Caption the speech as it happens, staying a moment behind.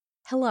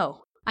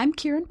Hello, I'm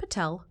Kiran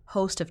Patel,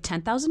 host of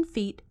 10,000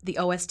 Feet, the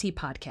OST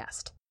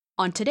podcast.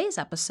 On today's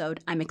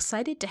episode, I'm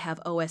excited to have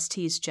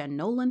OST's Jen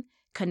Nolan,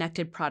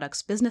 Connected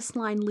Products Business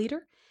Line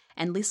Leader,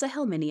 and Lisa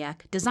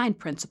Helminiak, Design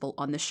Principal,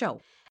 on the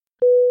show.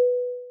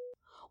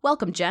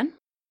 Welcome, Jen.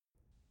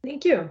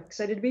 Thank you.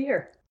 Excited to be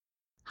here.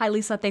 Hi,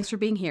 Lisa. Thanks for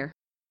being here.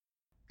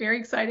 Very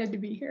excited to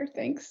be here.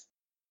 Thanks.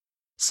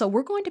 So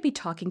we're going to be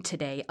talking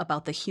today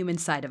about the human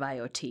side of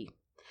IoT.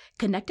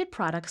 Connected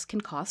products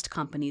can cost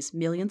companies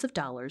millions of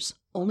dollars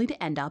only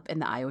to end up in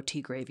the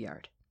IoT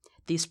graveyard.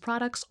 These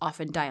products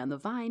often die on the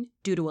vine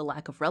due to a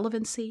lack of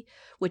relevancy,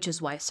 which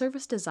is why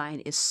service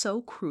design is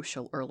so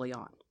crucial early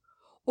on.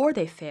 Or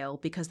they fail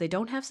because they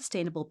don't have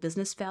sustainable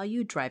business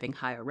value driving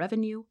higher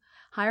revenue,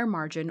 higher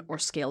margin, or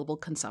scalable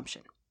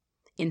consumption.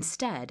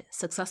 Instead,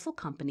 successful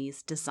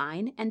companies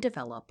design and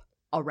develop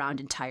around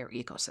entire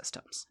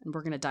ecosystems, and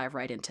we're going to dive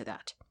right into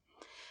that.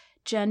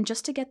 Jen,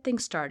 just to get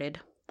things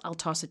started, I'll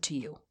toss it to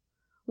you.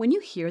 When you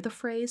hear the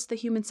phrase, the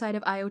human side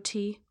of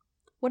IoT,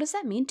 what does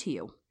that mean to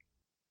you?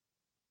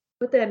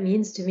 What that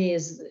means to me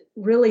is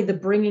really the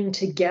bringing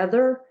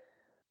together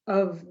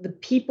of the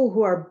people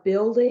who are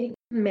building,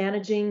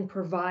 managing,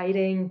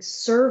 providing,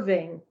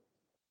 serving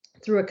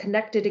through a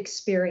connected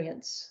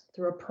experience,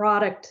 through a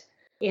product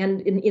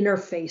and an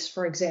interface,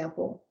 for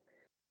example,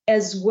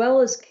 as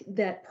well as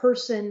that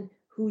person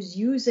who's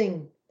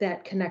using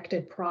that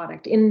connected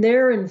product in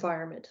their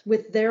environment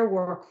with their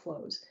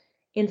workflows,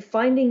 and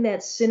finding that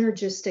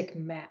synergistic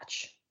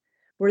match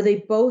where they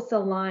both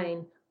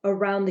align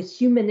around the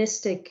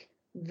humanistic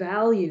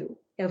value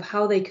of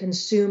how they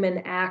consume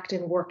and act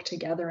and work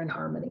together in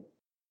harmony.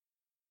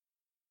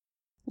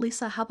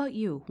 Lisa, how about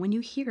you? When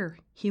you hear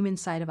human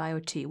side of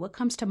IoT, what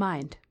comes to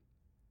mind?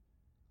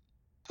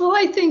 Well,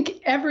 I think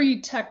every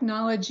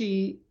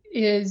technology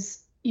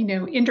is,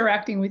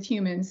 interacting with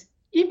humans,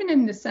 even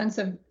in the sense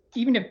of,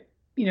 even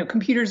if,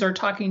 computers are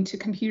talking to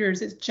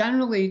computers, it's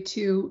generally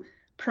to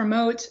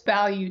promote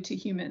value to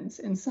humans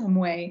in some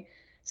way.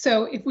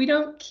 So if we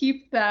don't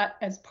keep that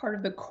as part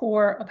of the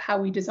core of how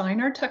we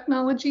design our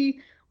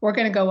technology, we're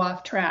going to go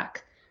off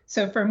track.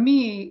 So for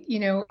me,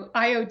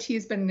 IoT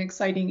has been an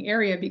exciting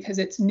area because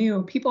it's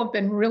new. People have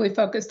been really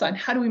focused on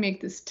how do we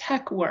make this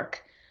tech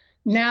work?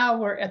 Now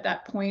we're at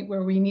that point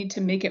where we need to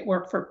make it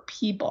work for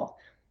people,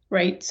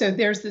 right? So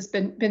there's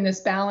been this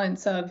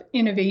balance of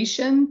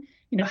innovation.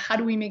 How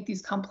do we make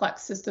these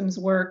complex systems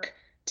work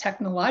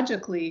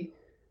technologically?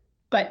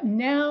 But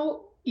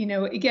now,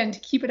 again, to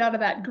keep it out of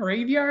that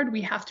graveyard,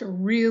 we have to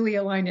really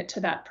align it to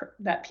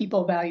that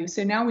people value.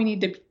 So now we need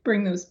to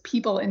bring those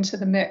people into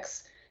the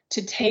mix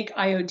to take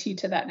IoT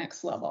to that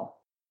next level.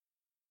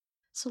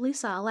 So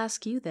Lisa, I'll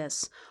ask you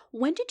this.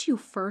 When did you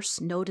first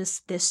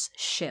notice this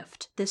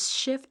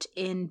shift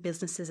in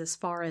businesses as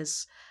far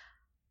as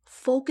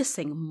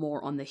focusing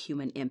more on the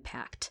human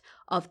impact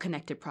of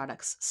connected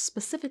products,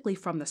 specifically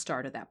from the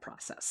start of that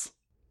process?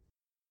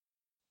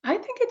 I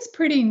think it's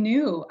pretty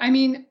new. I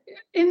mean,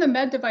 in the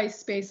med device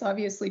space,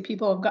 obviously,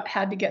 people have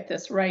had to get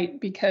this right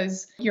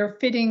because you're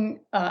fitting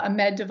a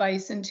med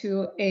device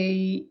into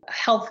a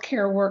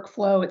healthcare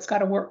workflow. It's got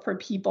to work for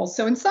people.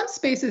 So in some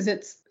spaces,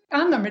 it's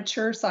on the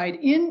mature side.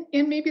 In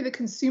maybe the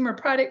consumer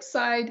product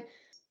side,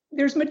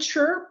 there's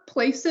mature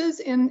places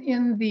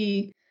in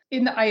the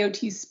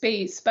IoT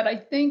space. But I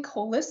think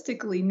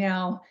holistically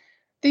now,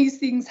 these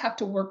things have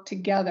to work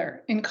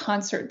together in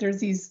concert. There's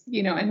these,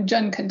 and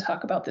Jen can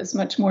talk about this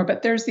much more,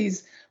 but there's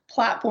these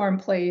platform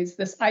plays,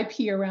 this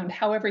IP around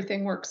how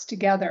everything works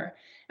together.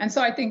 And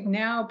so I think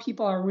now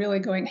people are really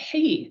going,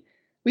 hey,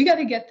 we got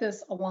to get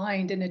this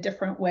aligned in a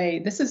different way.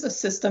 This is a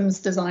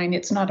systems design.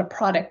 It's not a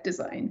product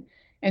design.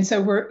 And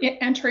so we're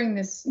entering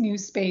this new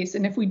space.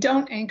 And if we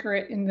don't anchor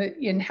it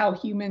in how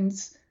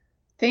humans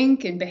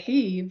think and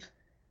behave,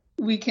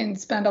 we can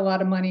spend a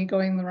lot of money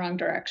going the wrong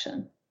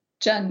direction.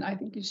 Jen, I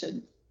think you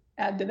should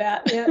add to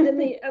that. Yeah, in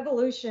the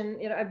evolution,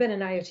 I've been in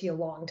IoT a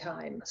long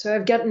time, so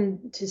I've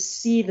gotten to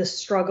see the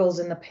struggles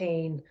and the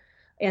pain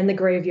and the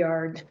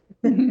graveyard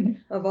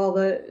of all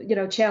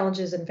the,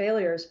 challenges and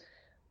failures.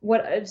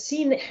 What I've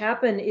seen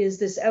happen is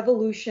this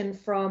evolution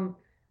from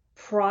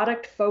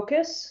product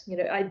focus.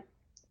 I'm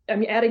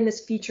adding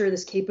this feature,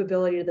 this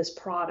capability to this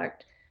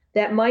product.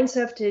 That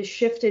mindset has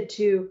shifted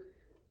to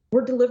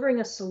we're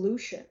delivering a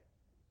solution.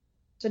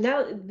 So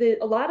now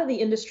a lot of the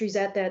industry's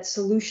at that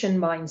solution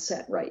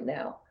mindset right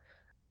now,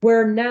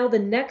 where now the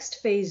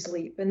next phase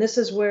leap, and this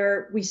is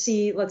where we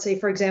see, let's say,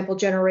 for example,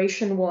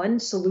 generation 1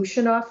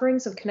 solution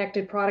offerings of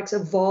connected products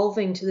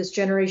evolving to this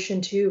generation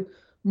 2,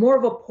 more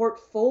of a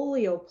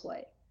portfolio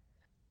play.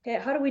 Okay,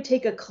 how do we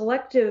take a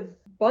collective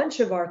bunch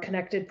of our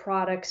connected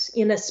products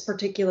in a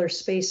particular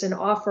space and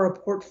offer a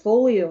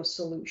portfolio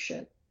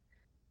solution?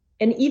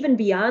 And even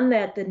beyond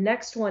that, the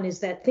next one is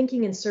that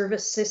thinking in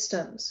service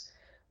systems,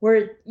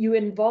 where you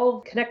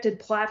involve connected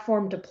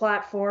platform to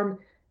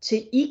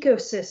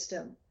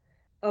ecosystem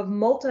of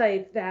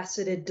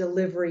multifaceted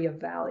delivery of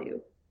value,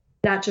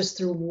 not just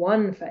through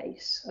one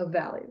phase of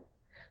value.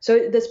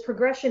 So this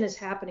progression is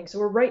happening. So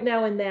we're right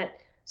now in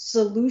that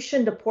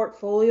solution to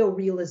portfolio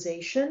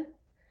realization.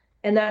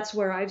 And that's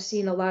where I've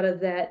seen a lot of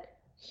that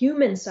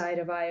human side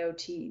of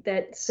IoT,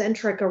 that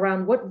centric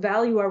around what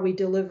value are we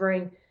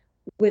delivering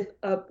with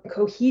a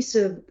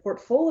cohesive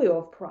portfolio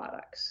of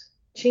products,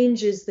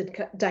 changes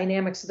the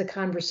dynamics of the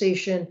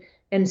conversation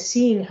and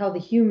seeing how the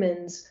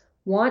humans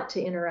want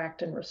to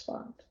interact and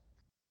respond.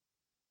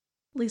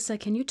 Lisa,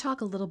 can you talk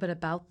a little bit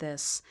about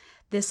this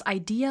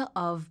idea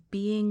of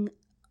being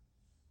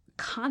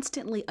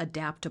constantly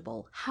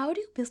adaptable? How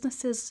do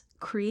businesses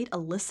create a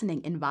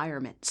listening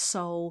environment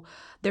so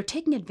they're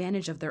taking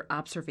advantage of their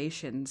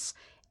observations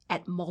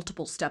at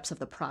multiple steps of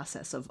the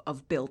process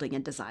of building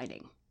and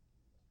designing?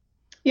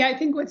 Yeah, I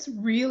think what's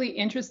really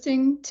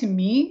interesting to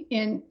me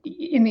in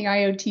the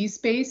IoT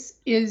space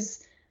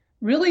is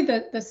really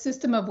the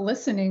system of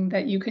listening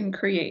that you can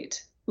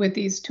create with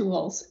these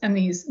tools and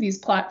these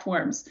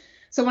platforms.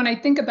 So when I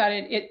think about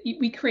it,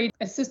 we create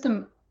a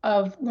system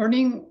of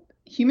learning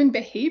human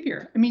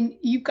behavior. I mean,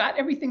 you've got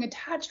everything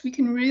attached. We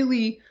can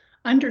really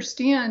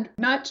understand,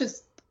 not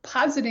just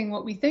positing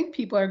what we think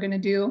people are going to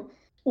do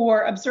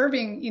or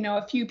observing,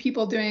 a few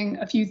people doing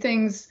a few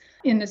things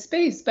in the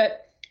space,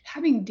 but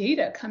having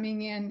data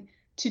coming in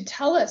to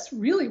tell us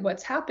really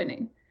what's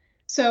happening.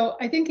 So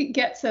I think it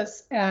gets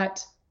us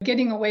at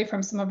getting away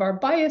from some of our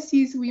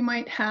biases we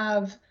might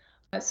have,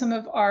 some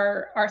of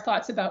our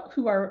thoughts about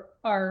who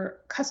our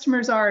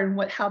customers are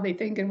and how they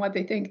think and what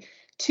they think,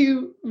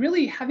 to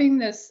really having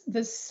this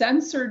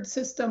censored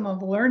system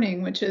of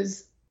learning, which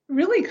is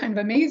really kind of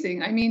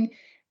amazing. I mean,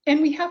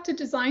 and we have to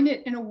design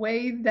it in a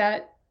way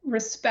that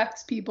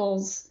respects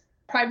people's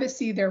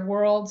privacy, their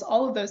worlds,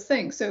 all of those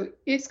things. So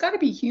it's got to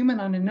be human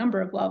on a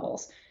number of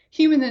levels.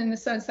 Human in the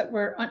sense that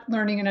we're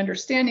learning and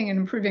understanding and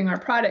improving our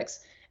products,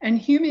 and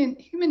human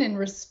in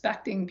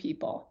respecting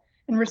people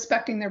and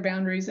respecting their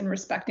boundaries and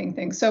respecting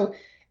things. So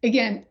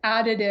again,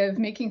 additive,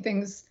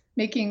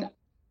 making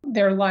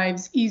their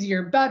lives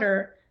easier,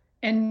 better,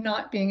 and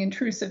not being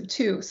intrusive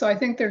too. So I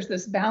think there's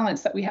this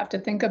balance that we have to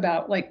think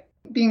about, like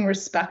being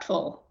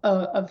respectful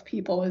of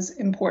people is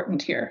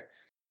important here.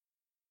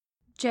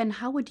 Jen,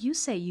 how would you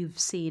say you've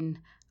seen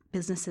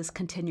businesses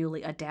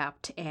continually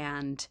adapt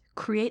and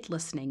create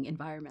listening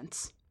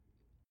environments?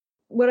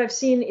 What I've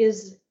seen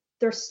is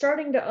they're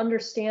starting to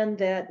understand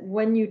that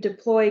when you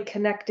deploy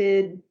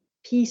connected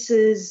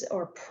pieces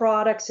or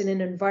products in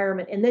an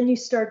environment, and then you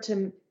start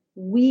to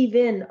weave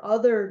in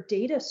other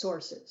data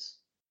sources,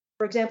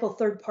 for example,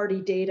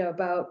 third-party data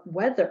about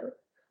weather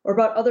or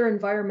about other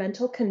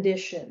environmental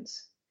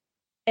conditions,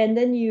 and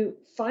then you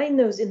find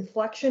those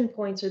inflection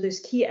points or those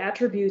key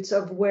attributes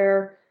of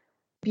where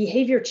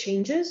behavior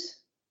changes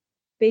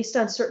based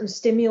on certain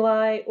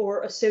stimuli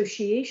or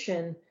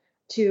association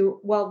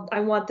to, well, I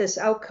want this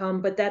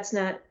outcome, but that's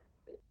not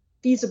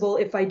feasible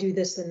if I do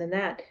this and then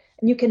that.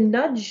 And you can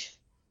nudge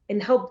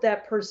and help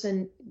that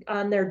person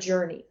on their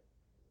journey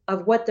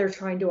of what they're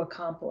trying to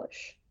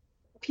accomplish.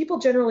 People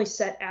generally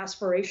set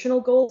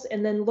aspirational goals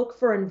and then look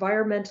for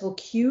environmental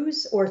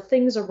cues or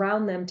things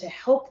around them to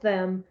help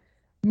them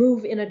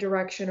move in a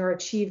direction or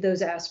achieve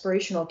those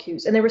aspirational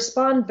cues. And they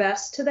respond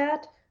best to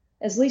that,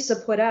 as Lisa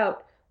put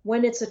out,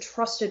 when it's a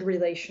trusted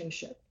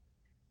relationship,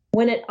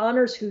 when it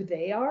honors who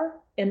they are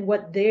and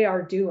what they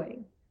are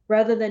doing,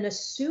 rather than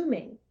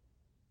assuming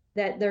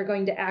that they're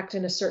going to act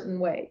in a certain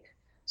way.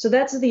 So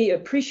that's the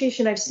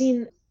appreciation I've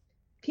seen.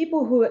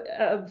 People who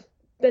have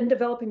been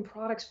developing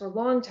products for a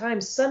long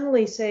time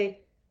suddenly say,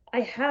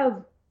 I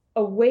have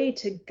a way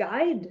to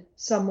guide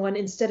someone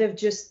instead of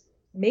just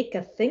make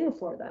a thing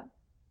for them.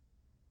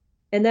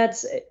 And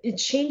it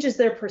changes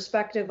their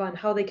perspective on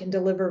how they can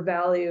deliver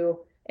value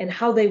and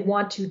how they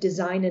want to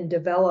design and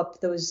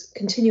develop those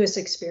continuous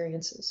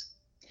experiences.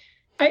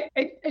 I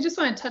just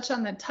want to touch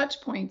on the touch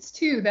points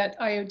too that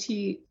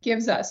IoT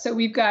gives us. So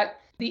we've got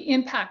the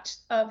impact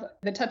of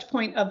the touch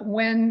point of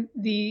when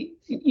the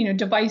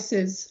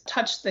devices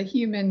touch the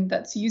human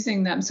that's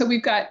using them. So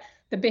we've got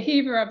the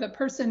behavior of the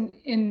person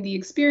in the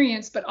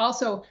experience, but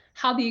also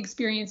how the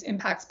experience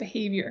impacts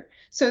behavior.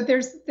 So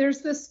there's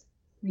this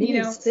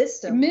mini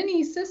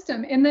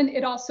system, and then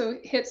it also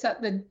hits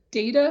at the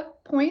data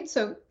point.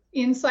 So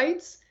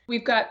insights,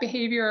 we've got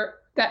behavior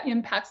that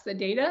impacts the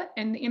data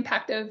and the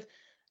impact of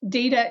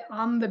data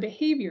on the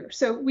behavior.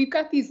 So we've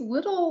got these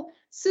little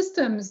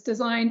systems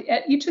designed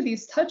at each of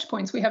these touch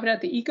points. We have it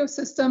at the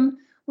ecosystem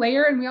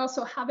layer, and we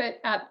also have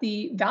it at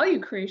the value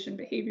creation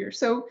behavior.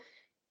 So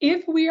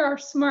if we are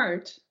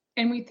smart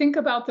and we think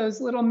about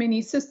those little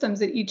mini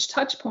systems at each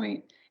touch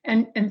point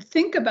and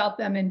think about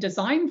them and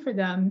design for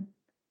them,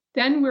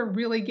 then we're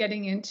really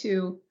getting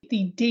into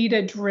the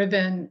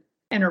data-driven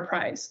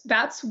enterprise.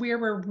 That's where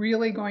we're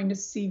really going to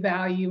see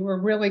value. We're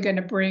really going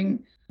to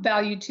bring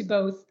value to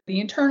both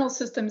the internal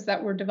systems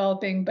that we're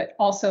developing, but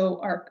also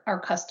our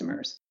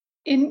customers.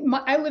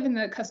 I live in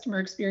the customer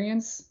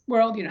experience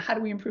world. How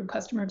do we improve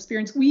customer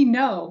experience? We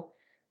know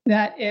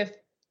that if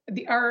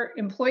our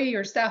employee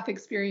or staff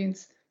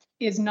experience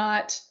is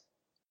not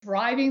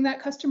driving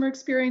that customer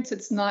experience,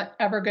 it's not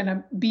ever going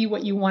to be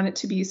what you want it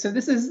to be. So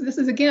this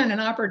is again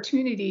an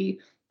opportunity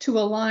to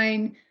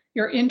align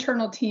your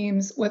internal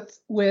teams with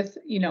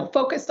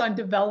focused on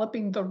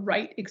developing the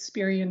right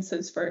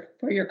experiences for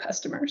your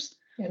customers.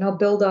 And I'll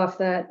build off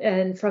that.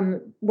 And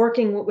from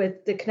working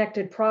with the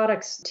connected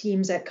products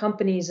teams at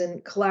companies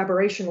and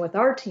collaboration with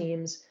our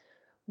teams,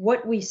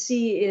 what we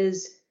see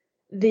is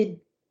the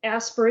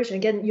aspiration.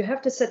 Again, you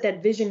have to set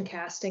that vision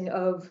casting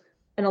of,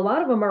 and a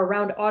lot of them are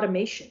around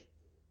automation.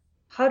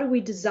 How do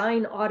we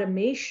design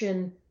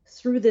automation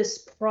through this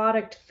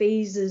product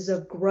phases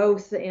of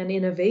growth and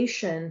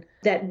innovation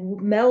that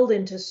meld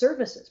into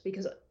services?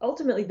 Because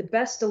ultimately the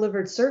best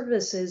delivered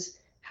services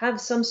have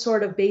some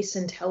sort of base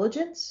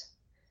intelligence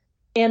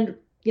and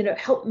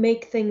help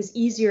make things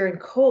easier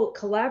and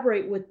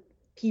collaborate with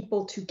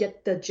people to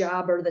get the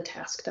job or the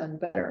task done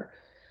better.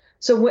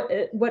 So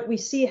what we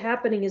see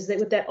happening is that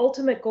with that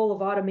ultimate goal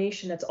of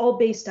automation, that's all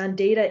based on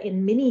data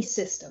in mini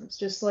systems,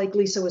 just like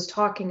Lisa was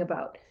talking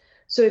about.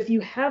 So if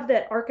you have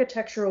that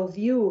architectural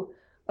view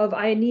of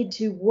I need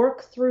to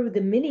work through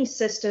the mini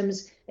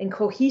systems and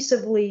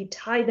cohesively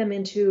tie them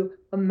into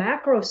a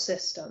macro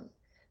system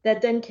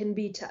that then can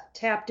be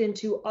tapped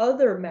into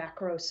other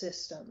macro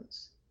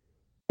systems.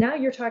 Now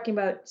you're talking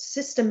about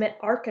system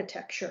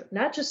architecture,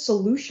 not just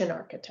solution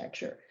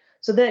architecture.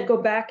 So then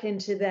go back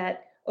into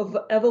that of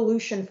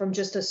evolution from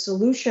just a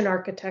solution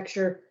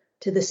architecture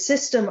to the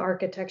system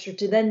architecture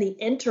to then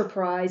the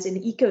enterprise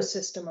and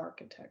ecosystem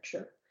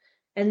architecture.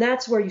 And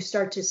that's where you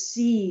start to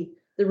see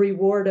the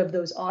reward of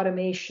those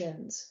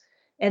automations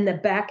and the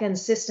back-end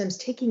systems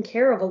taking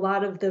care of a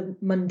lot of the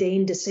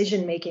mundane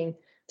decision-making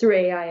through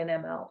AI and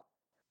ML.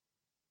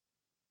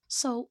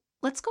 So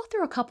let's go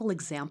through a couple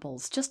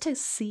examples just to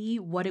see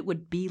what it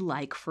would be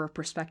like for a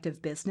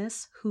prospective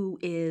business who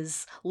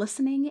is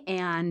listening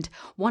and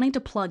wanting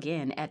to plug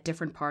in at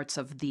different parts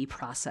of the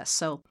process.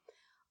 So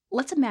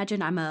let's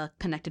imagine I'm a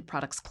Connected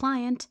Products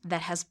client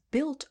that has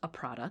built a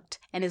product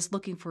and is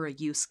looking for a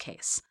use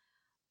case.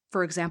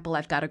 For example,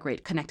 I've got a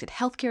great connected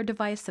healthcare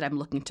device that I'm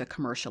looking to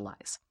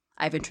commercialize.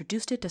 I've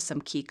introduced it to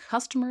some key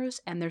customers,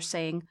 and they're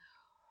saying,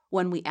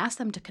 when we ask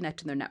them to connect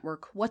to their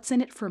network, what's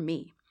in it for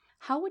me?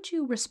 How would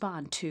you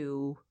respond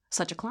to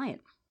such a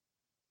client?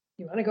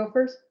 You want to go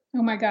first?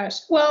 Oh my gosh.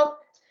 Well,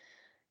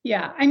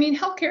 yeah. I mean,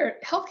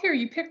 healthcare,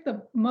 you picked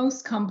the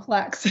most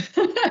complex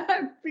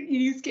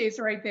use case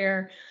right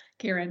there,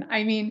 Karen.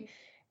 I mean,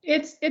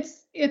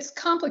 it's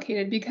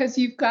complicated because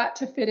you've got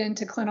to fit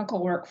into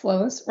clinical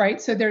workflows,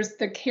 right? So there's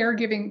the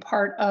caregiving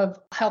part of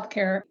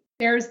healthcare.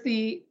 There's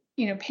the,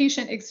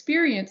 patient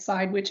experience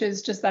side, which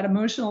is just that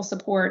emotional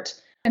support.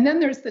 And then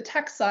there's the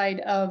tech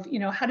side of,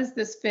 how does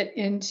this fit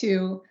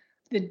into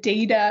the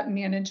data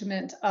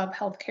management of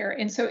healthcare?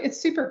 And so it's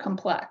super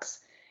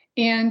complex.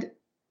 And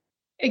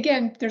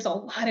again, there's a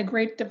lot of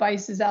great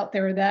devices out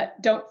there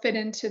that don't fit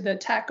into the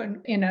tech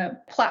in a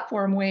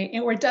platform way,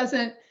 or it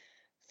doesn't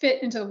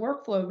fit into the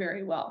workflow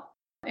very well.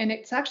 And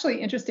it's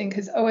actually interesting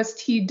because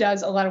OST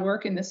does a lot of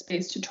work in this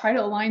space to try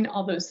to align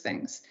all those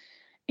things.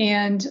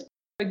 And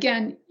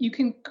again, you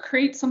can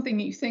create something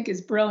that you think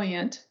is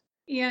brilliant.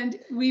 And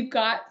we've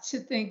got to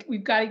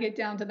get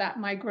down to that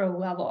micro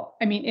level.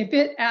 I mean, if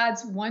it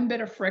adds one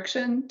bit of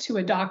friction to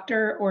a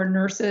doctor or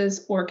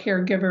nurses or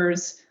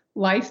caregivers'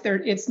 life,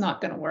 it's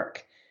not going to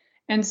work.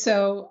 And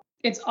so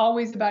it's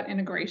always about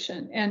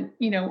integration. And,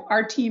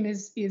 our team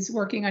is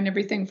working on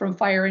everything from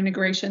FHIR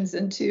integrations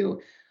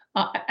into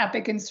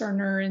Epic and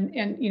Cerner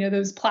and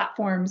those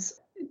platforms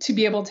to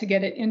be able to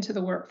get it into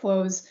the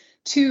workflows,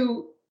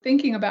 to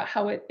thinking about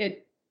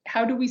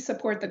how do we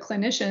support the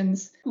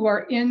clinicians who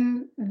are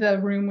in the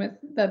room with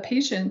the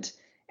patient,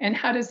 and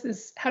how does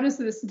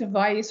this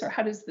device or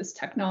how does this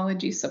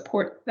technology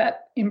support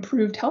that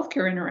improved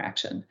healthcare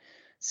interaction?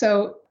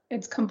 So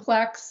it's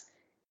complex,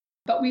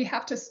 but we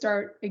have to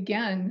start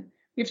again.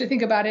 We have to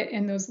think about it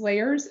in those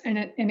layers, and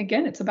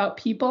again, it's about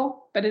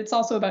people, but it's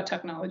also about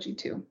technology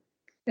too.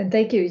 And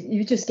thank you.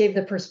 You just gave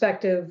the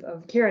perspective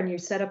of Karen. You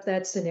set up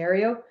that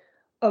scenario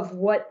of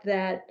what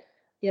that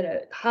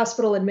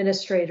hospital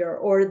administrator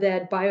or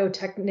that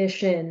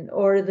biotechnician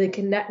or the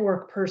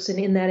network person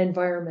in that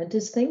environment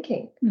is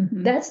thinking.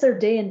 Mm-hmm. That's their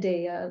day in,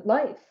 day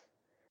life.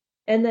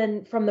 And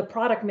then from the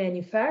product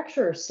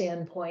manufacturer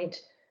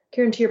standpoint,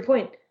 Karen, to your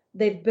point,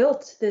 they've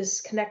built this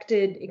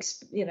connected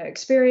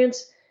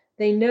experience.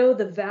 They know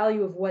the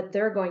value of what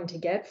they're going to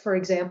get. For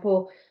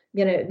example,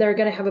 they're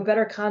going to have a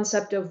better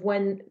concept of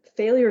when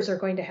failures are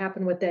going to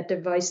happen with that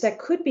device that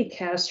could be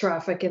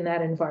catastrophic in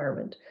that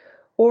environment.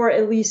 Or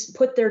at least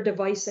put their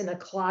device in a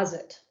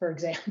closet, for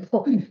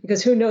example,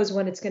 because who knows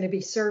when it's going to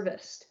be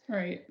serviced.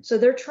 Right. So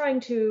they're trying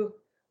to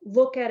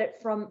look at it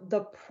from the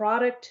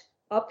product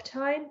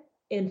uptime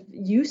and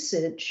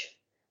usage.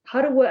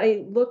 How do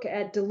I look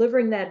at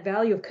delivering that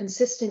value of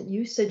consistent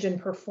usage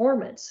and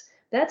performance?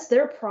 That's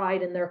their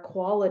pride and their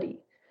quality.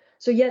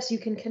 So yes, you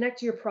can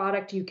connect your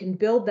product, you can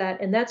build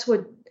that, and that's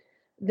what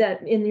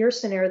that in your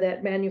scenario,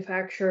 that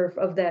manufacturer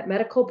of that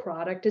medical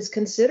product is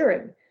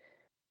considering.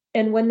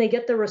 And when they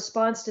get the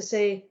response to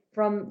say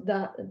from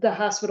the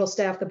hospital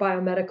staff, the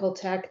biomedical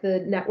tech,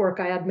 the network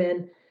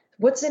admin,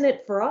 what's in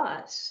it for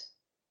us?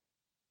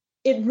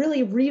 it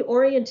really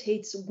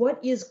reorientates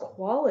what is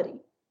quality.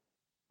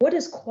 What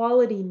does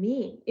quality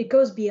mean? It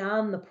goes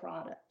beyond the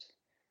product.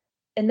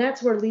 And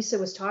that's where Lisa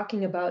was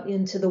talking about,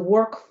 into the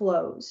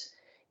workflows,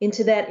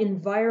 into that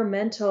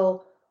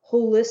environmental,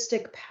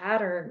 holistic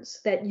patterns,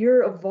 that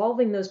you're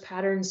evolving those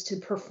patterns to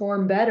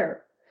perform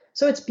better.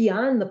 So it's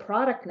beyond the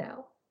product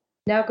now.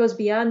 Now it goes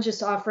beyond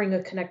just offering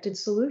a connected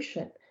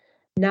solution.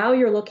 Now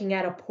you're looking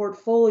at a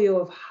portfolio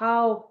of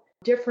how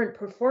different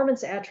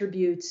performance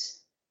attributes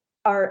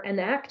are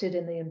enacted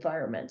in the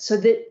environment. So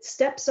that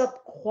steps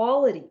up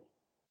quality.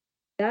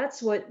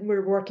 That's what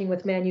we're working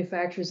with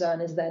manufacturers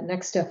on, is that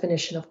next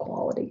definition of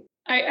quality.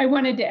 I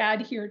wanted to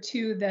add here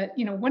too that,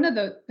 one of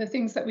the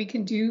things that we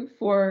can do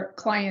for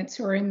clients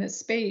who are in this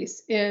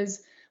space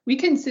is we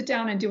can sit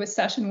down and do a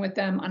session with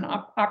them on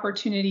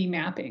opportunity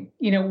mapping.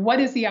 What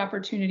is the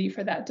opportunity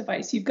for that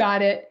device? You've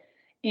got it.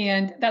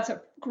 And that's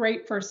a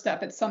great first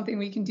step. It's something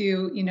we can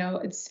do.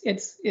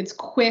 It's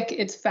quick,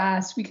 it's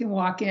fast. We can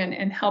walk in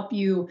and help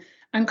you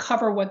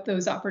uncover what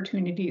those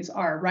opportunities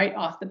are right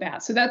off the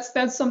bat. So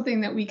that's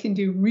something that we can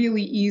do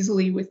really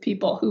easily with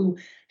people who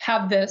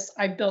have this.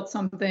 I've built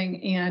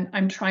something and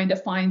I'm trying to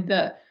find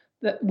the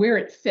where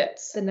it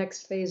fits. The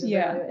next phase of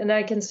it. And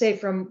I can say,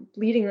 from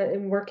leading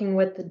and working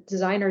with the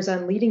designers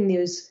on leading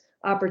these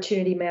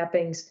opportunity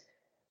mappings,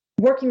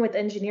 working with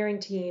engineering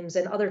teams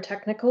and other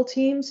technical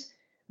teams,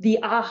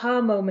 the aha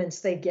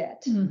moments they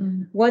get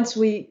once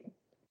we,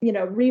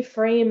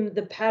 reframe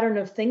the pattern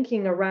of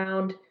thinking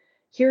around,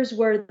 here's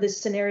where the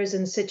scenarios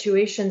and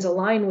situations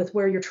align with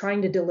where you're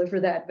trying to deliver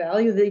that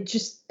value.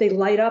 They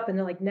light up and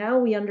they're like, now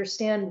we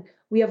understand,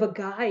 we have a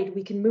guide,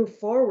 we can move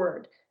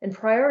forward and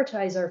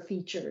prioritize our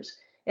features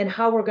and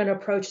how we're going to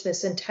approach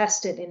this and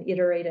test it and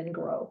iterate and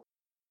grow.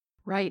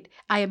 Right.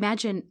 I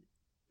imagine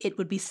it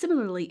would be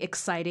similarly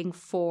exciting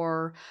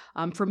for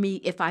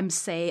me if I'm,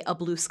 say, a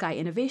Blue Sky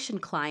Innovation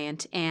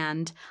client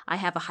and I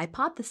have a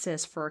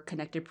hypothesis for a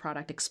connected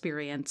product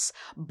experience,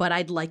 but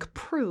I'd like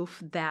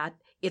proof that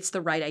it's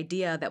the right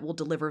idea that will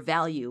deliver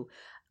value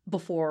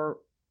before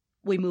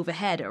we move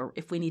ahead, or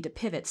if we need to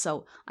pivot.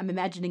 So I'm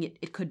imagining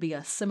it could be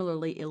a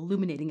similarly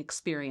illuminating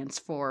experience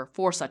for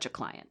such a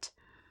client.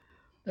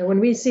 And when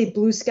we see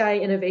Blue Sky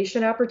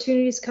Innovation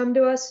opportunities come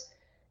to us,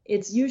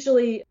 it's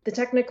usually the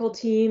technical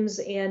teams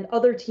and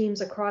other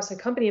teams across a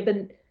company have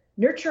been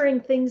nurturing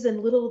things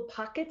in little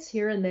pockets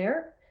here and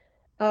there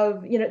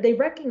of, they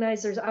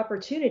recognize there's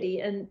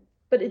opportunity,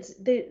 but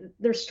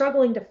they're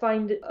struggling to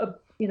find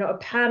a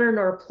pattern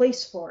or a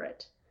place for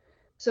it.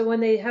 So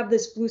when they have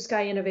this Blue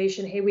Sky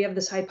Innovation, hey, we have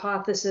this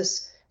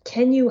hypothesis,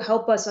 can you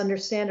help us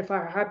understand if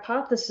our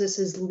hypothesis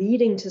is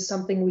leading to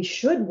something we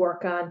should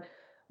work on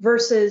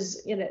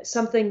versus,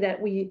 something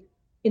that we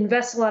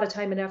invest a lot of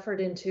time and effort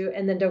into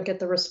and then don't get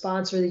the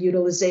response or the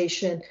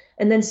utilization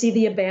and then see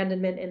the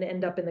abandonment and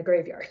end up in the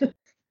graveyard.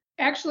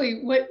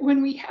 Actually,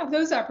 when we have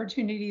those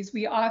opportunities,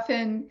 we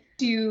often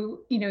do,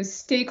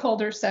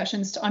 stakeholder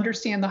sessions to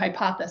understand the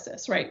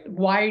hypothesis, right?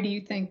 Why do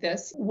you think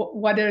this?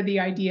 What are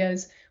the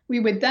ideas? We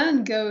would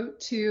then go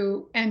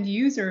to end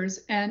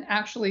users and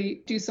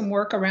actually do some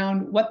work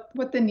around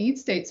what the need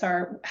states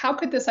are. How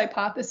could this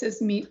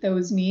hypothesis meet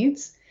those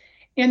needs?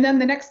 And then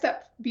the next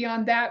step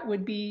beyond that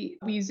would be,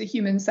 we use a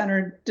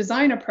human-centered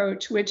design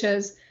approach, which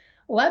is,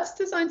 let's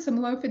design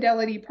some low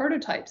fidelity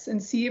prototypes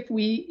and see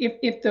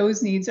if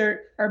those needs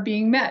are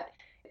being met.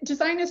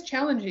 Design is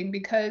challenging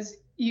because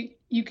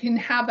you can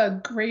have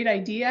a great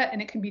idea and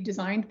it can be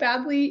designed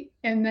badly,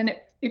 and then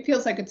it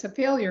feels like it's a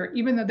failure,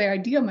 even though the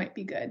idea might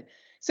be good.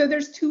 So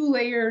there's two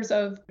layers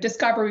of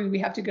discovery we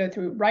have to go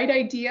through: right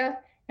idea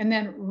and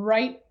then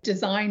right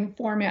design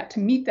format to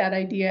meet that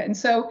idea. And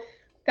so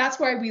that's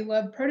why we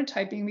love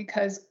prototyping,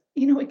 because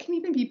it can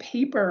even be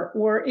paper,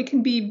 or it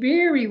can be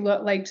very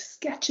like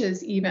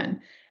sketches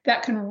even,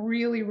 that can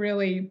really,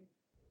 really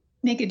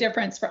make a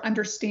difference for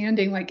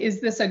understanding, like, is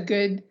this a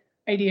good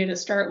idea to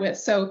start with?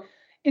 So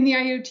in the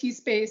IoT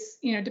space,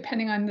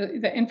 depending on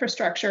the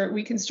infrastructure,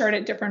 we can start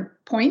at different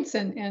points,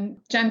 and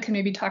Jen can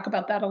maybe talk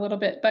about that a little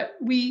bit, but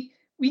we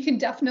can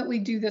definitely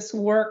do this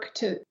work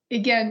to,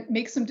 again,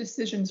 make some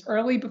decisions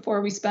early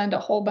before we spend a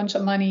whole bunch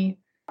of money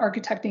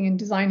architecting and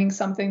designing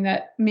something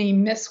that may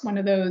miss one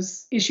of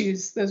those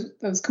issues,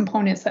 those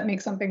components that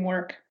make something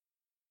work.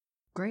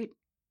 Great.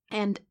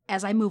 And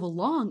as I move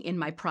along in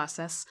my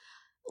process,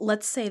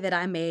 let's say that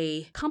I'm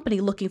a company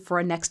looking for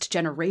a next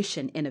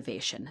generation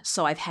innovation.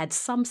 So I've had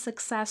some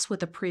success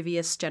with a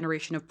previous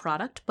generation of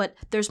product, but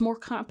there's more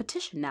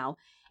competition now,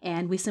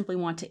 and we simply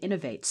want to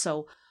innovate.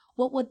 So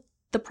what would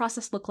the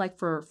process look like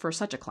for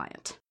such a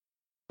client?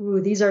 Ooh,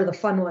 these are the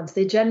fun ones.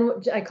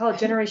 I call it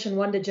generation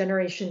 1 to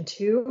generation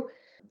 2.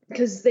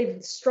 Because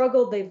they've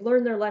struggled, they've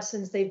learned their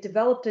lessons, they've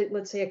developed,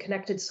 let's say, a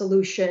connected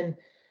solution.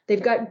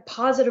 They've gotten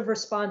positive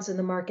response in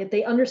the market.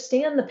 They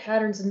understand the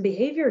patterns and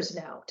behaviors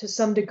now to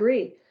some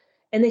degree.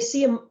 And they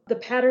see the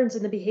patterns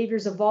and the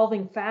behaviors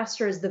evolving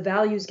faster as the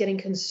value is getting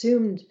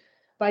consumed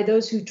by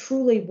those who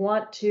truly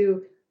want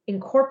to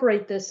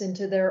incorporate this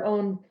into their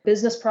own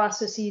business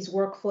processes,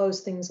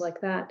 workflows, things like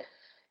that.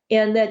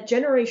 And that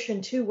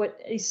generation 2, what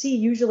I see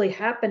usually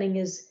happening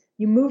is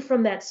You move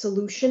from that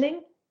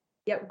solutioning,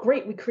 yeah,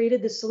 great, we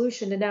created this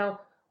solution, and now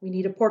we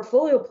need a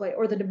portfolio play,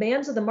 or the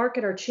demands of the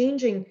market are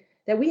changing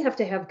that we have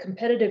to have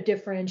competitive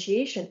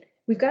differentiation.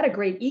 We've got a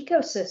great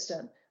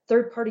ecosystem,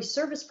 third-party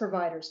service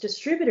providers,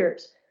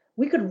 distributors.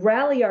 We could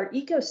rally our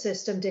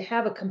ecosystem to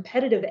have a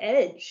competitive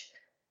edge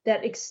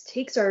that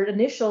takes our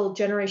initial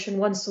generation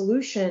one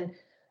solution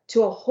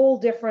to a whole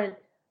different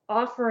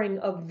offering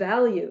of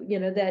value,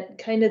 that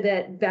kind of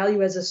that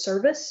value as a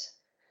service.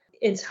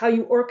 It's how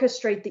you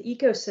orchestrate the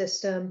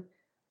ecosystem,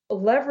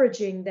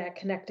 leveraging that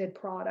connected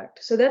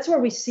product. So that's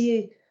where we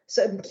see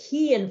some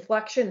key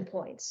inflection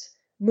points,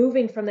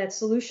 moving from that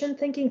solution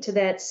thinking to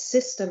that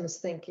systems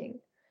thinking.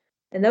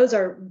 And those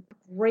are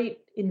great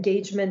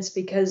engagements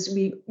because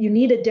you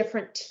need a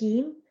different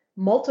team,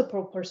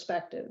 multiple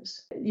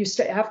perspectives. You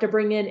have to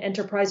bring in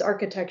enterprise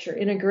architecture,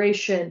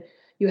 integration.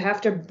 You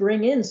have to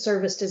bring in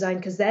service design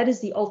because that is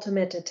the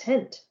ultimate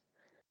intent.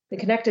 The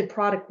connected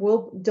product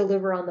will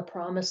deliver on the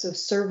promise of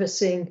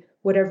servicing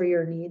whatever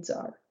your needs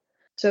are.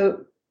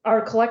 So our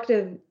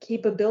collective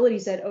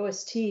capabilities at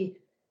OST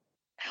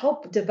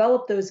help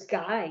develop those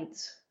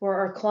guides for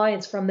our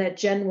clients from that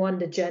Gen 1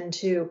 to Gen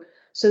 2.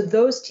 So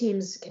those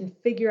teams can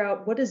figure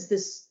out, what is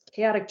this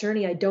chaotic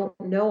journey I don't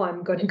know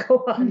I'm going to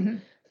go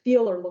on,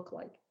 feel or look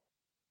like.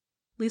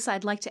 Lisa,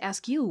 I'd like to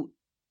ask you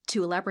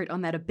to elaborate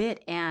on that a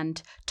bit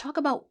and talk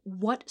about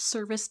what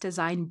service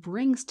design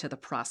brings to the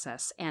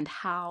process and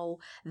how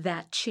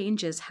that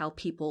changes how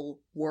people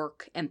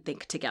work and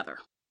think together.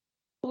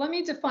 Let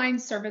me define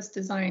service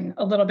design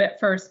a little bit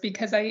first,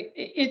 because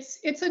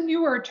it's a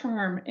newer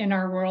term in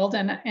our world,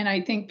 and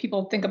I think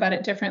people think about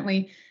it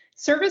differently.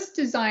 Service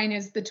design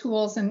is the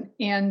tools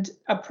and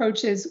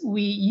approaches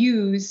we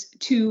use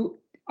to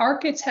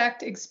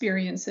architect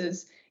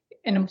experiences,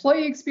 an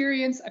employee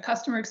experience, a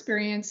customer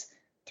experience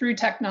through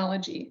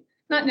technology,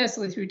 not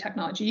necessarily through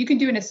technology. You can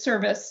do in a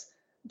service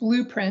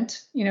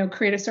blueprint,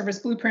 create a service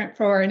blueprint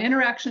for an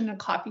interaction in a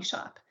coffee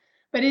shop.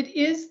 But it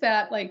is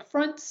that like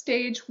front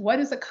stage, what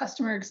is a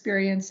customer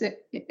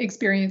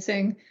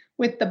experiencing?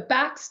 With the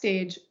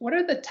backstage, what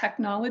are the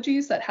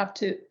technologies that have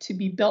to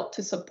be built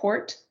to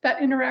support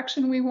that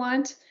interaction we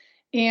want?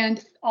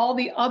 And all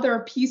the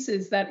other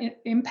pieces that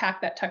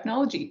impact that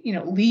technology,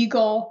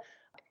 legal,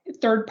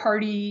 third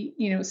party,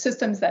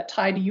 systems that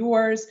tie to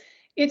yours.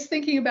 It's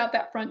thinking about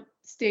that front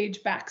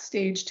stage,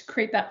 backstage to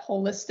create that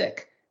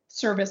holistic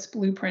service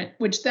blueprint,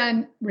 which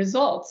then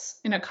results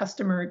in a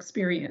customer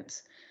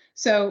experience.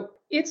 So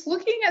it's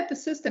looking at the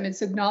system.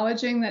 It's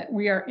acknowledging that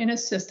we are in a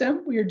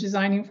system, we are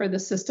designing for the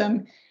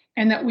system,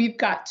 and that we've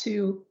got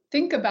to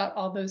think about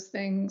all those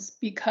things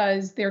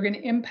because they're going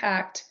to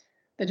impact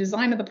the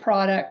design of the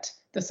product,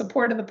 the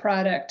support of the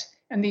product,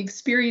 and the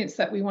experience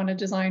that we want to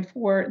design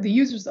for the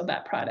users of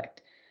that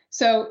product.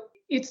 So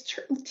it's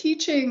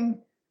teaching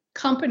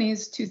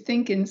companies to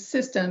think in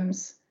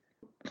systems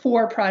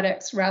for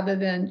products rather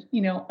than,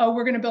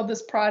 we're going to build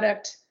this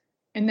product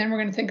and then we're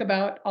going to think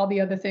about all the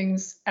other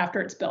things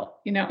after it's built.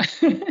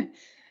 To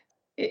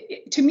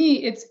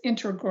me, it's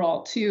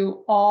integral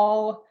to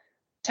all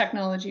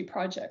technology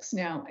projects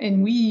now.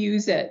 And we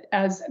use it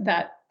as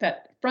that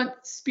front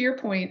spear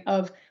point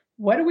of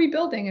what are we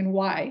building and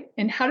why,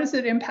 and how does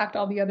it impact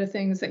all the other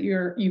things that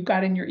you've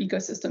got in your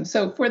ecosystem.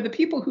 So for the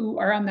people who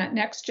are on that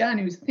next gen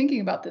who's thinking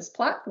about this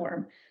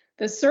platform,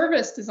 the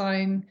service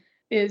design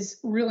is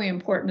really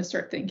important to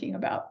start thinking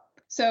about.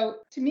 So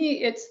to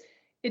me, it's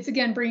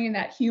again bringing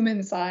that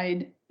human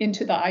side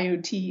into the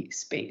IoT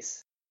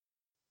space.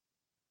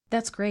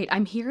 That's great.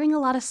 I'm hearing a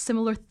lot of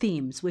similar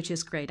themes, which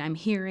is great. I'm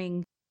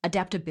hearing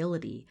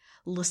adaptability,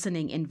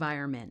 listening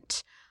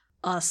environment,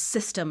 a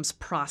systems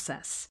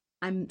process.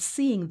 I'm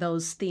seeing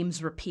those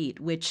themes repeat,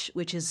 which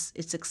is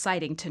it's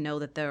exciting to know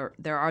that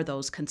there are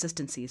those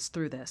consistencies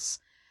through this.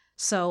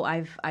 So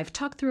I've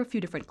talked through a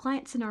few different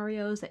client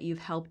scenarios that you've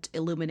helped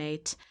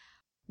illuminate.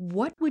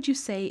 What would you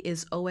say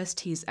is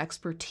OST's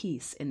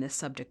expertise in this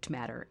subject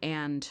matter,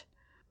 and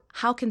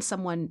how can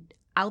someone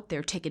out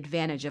there take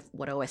advantage of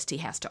what OST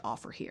has to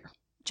offer here?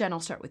 Jen, I'll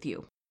start with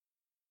you.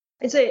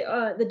 I'd say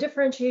the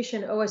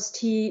differentiation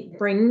OST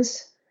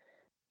brings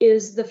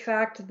is the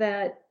fact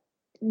that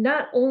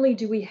not only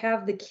do we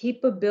have the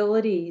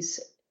capabilities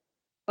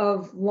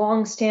of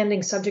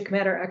long-standing subject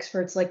matter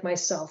experts like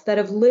myself that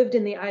have lived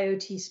in the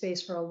IoT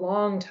space for a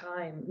long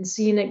time and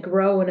seen it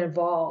grow and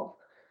evolve,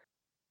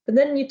 but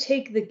then you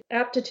take the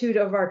aptitude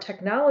of our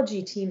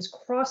technology teams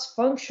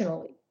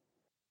cross-functionally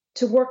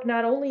to work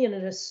not only in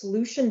a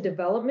solution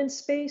development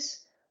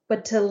space,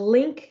 but to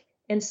link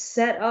and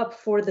set up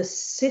for the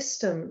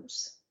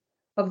systems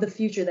of the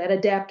future, that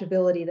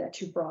adaptability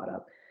that you brought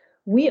up.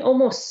 We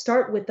almost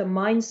start with the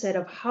mindset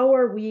of how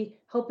are we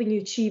helping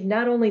you achieve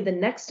not only the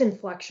next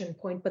inflection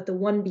point, but the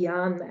one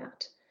beyond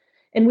that.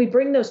 And we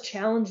bring those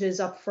challenges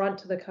up front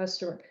to the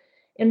customer.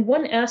 And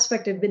one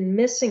aspect I've been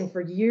missing for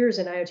years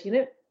in IoT,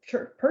 and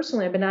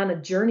personally, I've been on a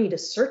journey to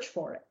search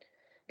for it.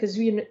 Because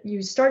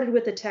you started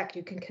with the tech,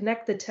 you can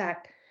connect the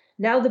tech.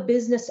 Now the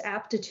business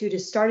aptitude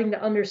is starting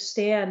to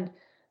understand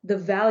the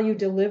value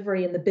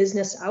delivery and the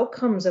business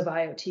outcomes of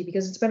IoT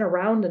because it's been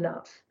around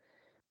enough.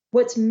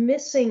 What's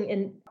missing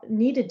and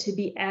needed to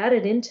be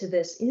added into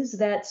this is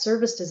that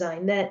service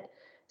design, that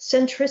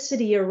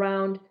centricity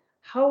around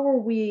how are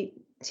we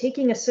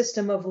taking a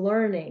system of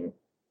learning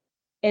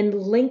and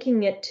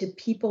linking it to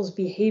people's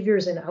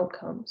behaviors and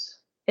outcomes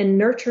and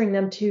nurturing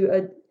them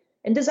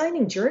and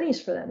designing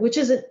journeys for them, which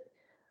is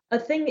a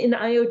thing in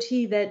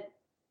IoT that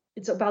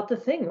it's about the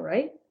thing,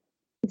 right?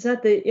 It's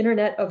not the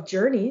internet of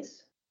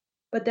journeys,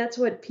 but that's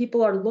what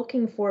people are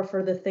looking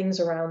for the things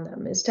around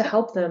them, is to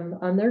help them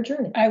on their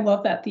journey. I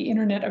love that, the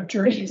internet of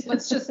journeys.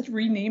 Let's just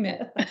rename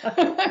it.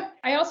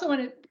 I also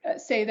want to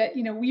say that,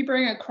 we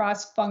bring a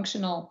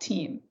cross-functional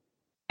team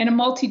and a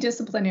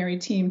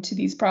multidisciplinary team to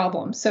these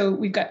problems. So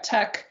we've got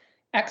tech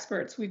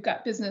experts, we've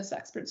got business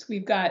experts,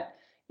 we've got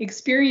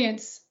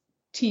experience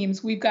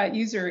teams, we've got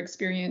user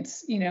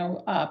experience,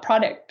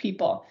 product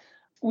people.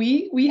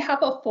 We have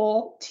a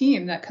full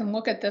team that can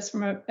look at this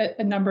from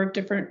a number of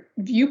different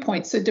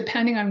viewpoints. So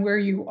depending on where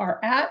you are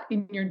at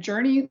in your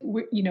journey,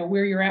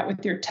 where you're at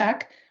with your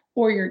tech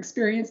or your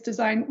experience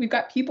design, we've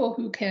got people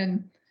who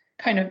can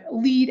kind of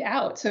lead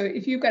out. So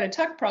if you've got a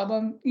tech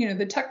problem,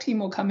 the tech team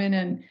will come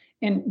in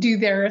and do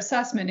their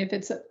assessment.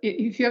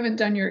 If you haven't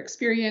done your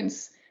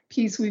experience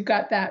piece, we've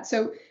got that.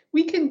 So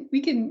we can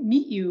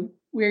meet you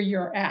where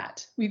you're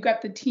at. We've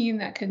got the team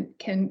that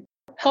can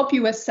help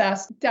you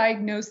assess,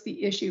 diagnose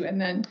the issue, and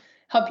then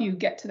help you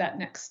get to that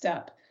next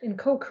step. And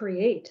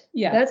co-create.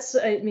 Yeah.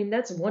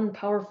 That's one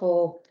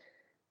powerful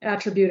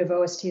attribute of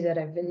OST that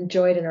I've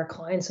enjoyed and our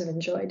clients have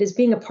enjoyed, is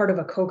being a part of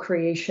a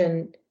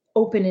co-creation,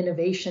 open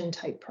innovation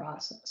type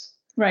process.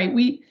 Right.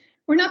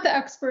 We're not the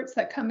experts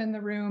that come in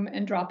the room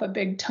and drop a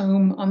big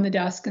tome on the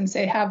desk and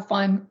say, have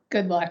fun,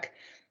 good luck.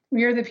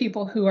 We are the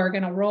people who are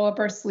going to roll up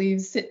our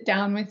sleeves, sit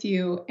down with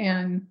you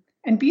and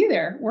be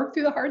there, work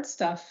through the hard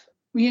stuff.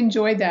 We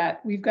enjoy that.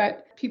 We've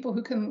got people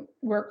who can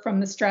work from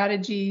the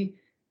strategy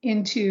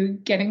into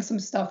getting some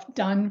stuff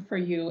done for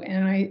you.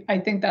 And I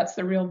think that's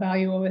the real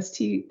value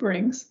OST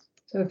brings.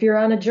 So if you're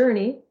on a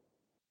journey,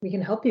 we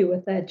can help you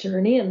with that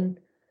journey and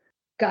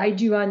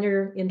guide you on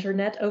your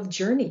internet of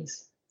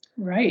journeys.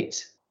 Right.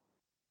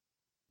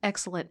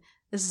 Excellent.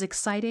 This is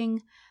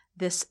exciting.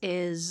 This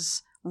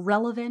is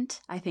relevant.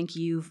 I think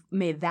you've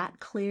made that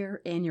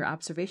clear in your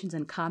observations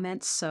and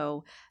comments.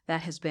 So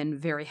that has been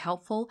very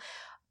helpful.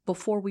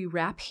 Before we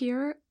wrap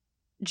here,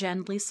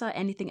 Jen, Lisa,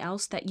 anything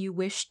else that you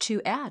wish to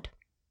add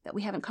that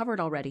we haven't covered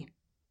already?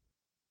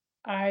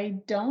 I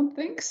don't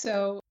think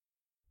so.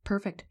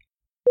 Perfect.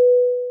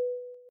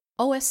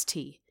 OST,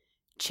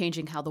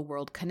 changing how the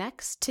world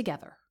connects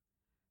together.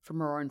 For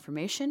more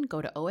information,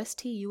 go to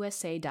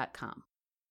ostusa.com.